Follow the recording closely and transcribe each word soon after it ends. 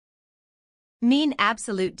Mean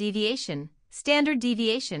absolute deviation, standard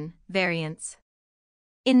deviation, variance.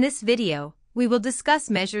 In this video, we will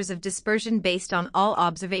discuss measures of dispersion based on all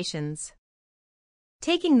observations.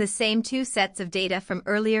 Taking the same two sets of data from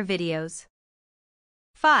earlier videos.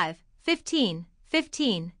 5, 15,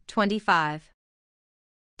 15, 25.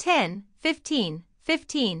 10, 15,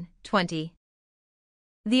 15, 20.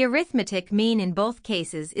 The arithmetic mean in both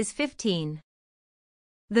cases is 15.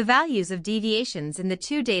 The values of deviations in the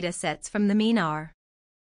two data sets from the mean are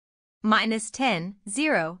 -10,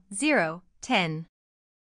 0, 0, 10.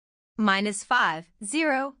 -5,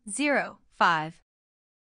 0, 0, 5.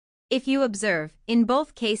 If you observe, in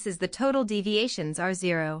both cases the total deviations are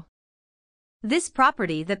 0. This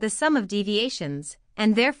property that the sum of deviations,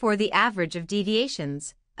 and therefore the average of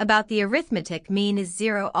deviations, about the arithmetic mean is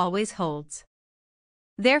 0 always holds.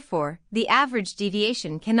 Therefore, the average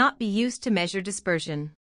deviation cannot be used to measure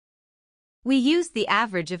dispersion. We use the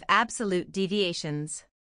average of absolute deviations.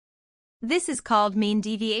 This is called mean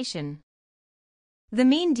deviation. The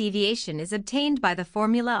mean deviation is obtained by the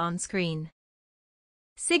formula on screen.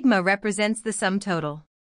 Sigma represents the sum total.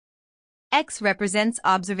 X represents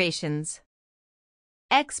observations.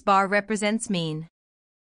 X bar represents mean.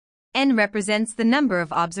 N represents the number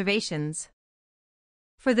of observations.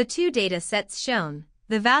 For the two data sets shown,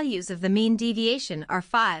 the values of the mean deviation are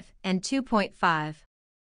 5 and 2.5.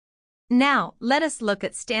 Now, let us look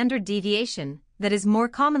at standard deviation, that is more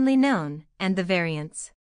commonly known, and the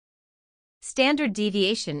variance. Standard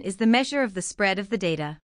deviation is the measure of the spread of the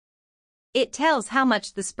data. It tells how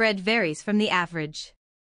much the spread varies from the average.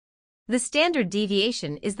 The standard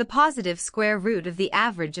deviation is the positive square root of the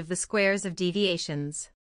average of the squares of deviations.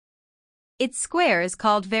 Its square is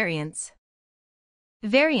called variance.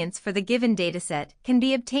 Variance for the given dataset can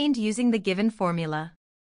be obtained using the given formula.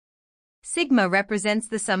 Sigma represents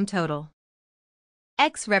the sum total.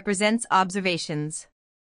 X represents observations.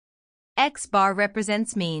 X bar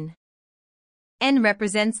represents mean. N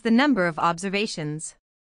represents the number of observations.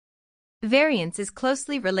 Variance is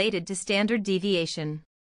closely related to standard deviation.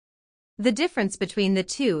 The difference between the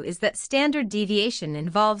two is that standard deviation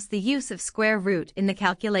involves the use of square root in the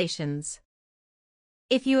calculations.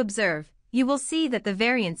 If you observe, you will see that the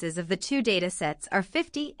variances of the two datasets are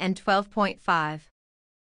 50 and 12.5.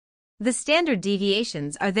 The standard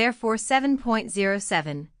deviations are therefore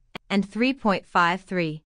 7.07 and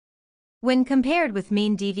 3.53. When compared with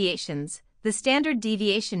mean deviations, the standard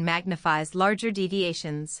deviation magnifies larger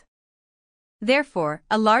deviations. Therefore,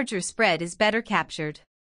 a larger spread is better captured.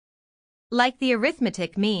 Like the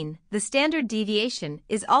arithmetic mean, the standard deviation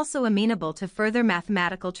is also amenable to further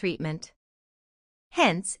mathematical treatment.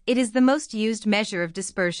 Hence, it is the most used measure of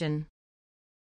dispersion.